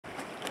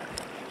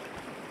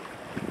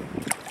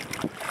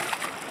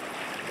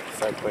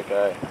So quick,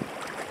 eh?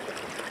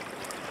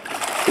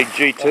 Big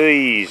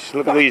GTs.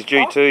 Look at these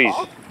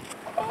GTs.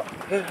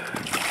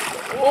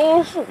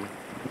 Awesome.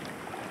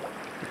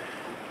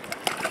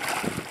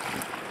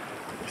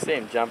 You see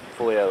him jump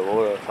fully out of the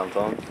water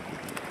sometimes.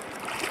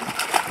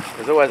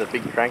 There's always a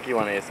big cranky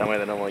one here somewhere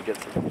that normally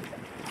gets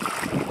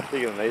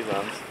bigger than these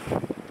ones.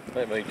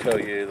 Let me tell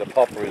you, the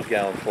popper is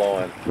going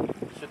flying. You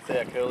should see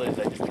how cool it is.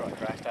 They just try to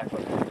crash tackle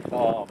it.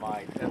 Oh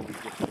mate, that would be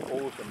just an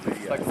awesome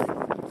video. Like,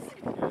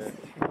 Yeah.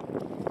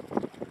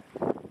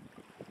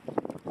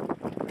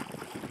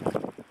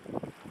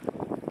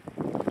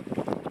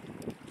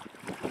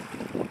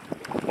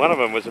 One of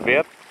them was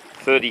about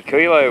 30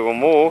 kilo or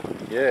more.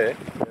 Yeah.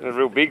 A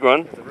real big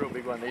one. it's a real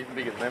big one, even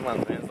bigger than them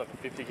ones, man. It's like a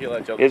 50 kilo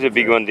job. There's a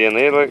big one down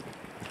there, look.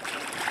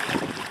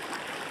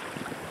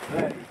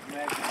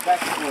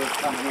 That's worth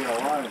coming here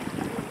alone.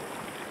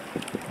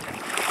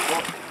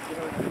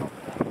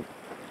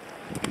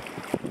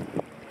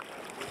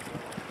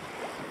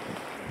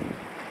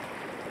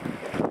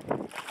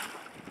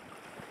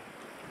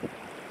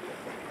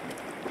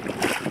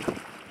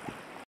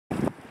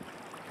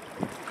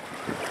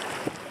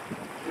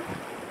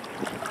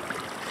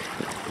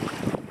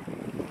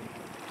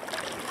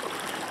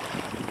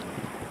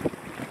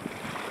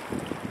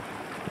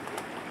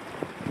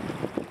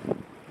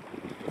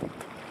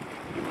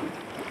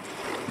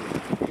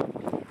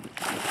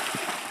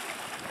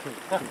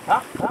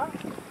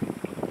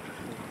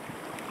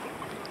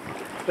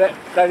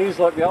 That is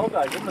like the old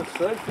days, isn't it,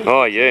 Steve?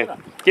 Oh yeah.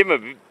 Give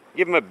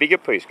him a bigger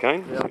piece,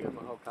 Kane. Yeah, I'll give them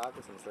a whole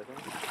carcass in a second.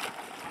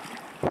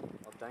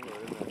 I'll dangle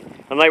it, isn't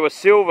it? And they were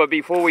silver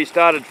before we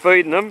started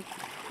feeding them.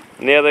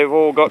 Now they've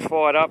all got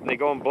fired up and they're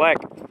gone black.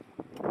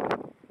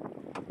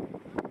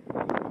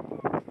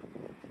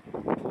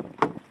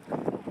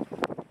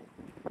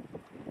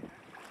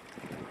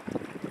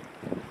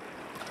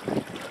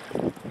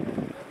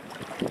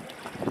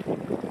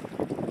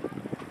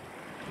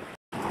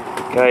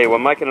 Okay, we're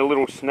making a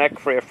little snack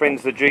for our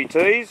friends the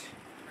GTs.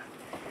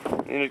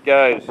 In it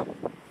goes.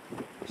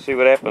 Let's see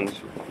what happens.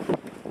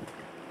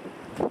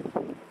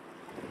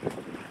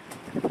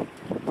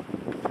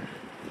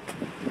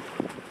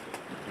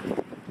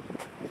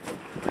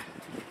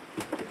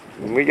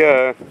 Here we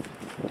go.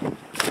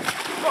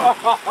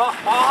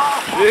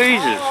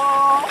 Jesus!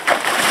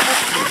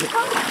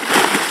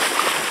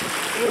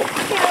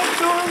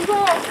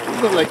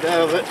 Let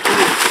go of it.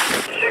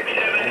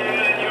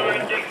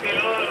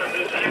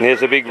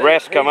 There's a big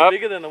wrasse come up.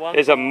 Bigger than the one.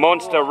 There's a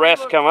monster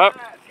wrasse come up.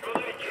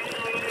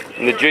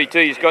 And the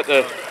GT's got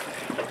the...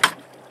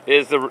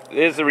 There's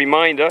the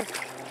remainder.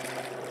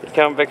 It's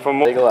coming back for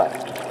more. Bigger.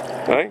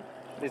 Okay?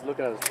 He's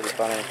looking at us pretty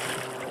funny.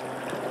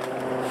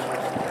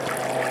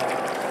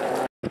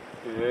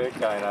 Yeah,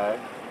 Kano.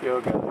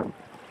 You're good.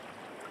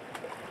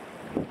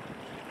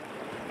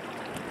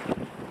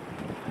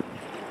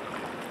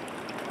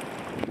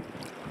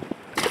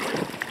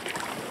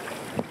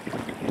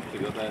 You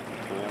got that?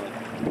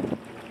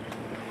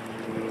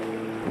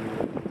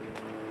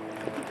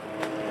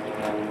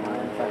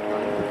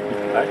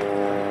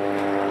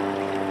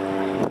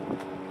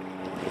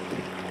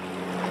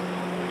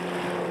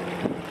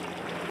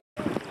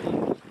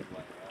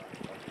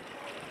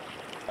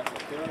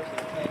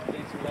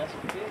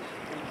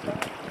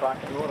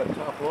 What a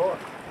tough ride.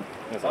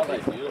 Aren't they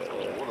beautiful?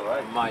 What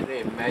are they? Mate,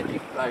 they're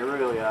magic. They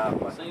really are.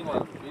 I've seen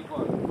one, big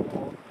one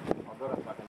before. I've got a fucking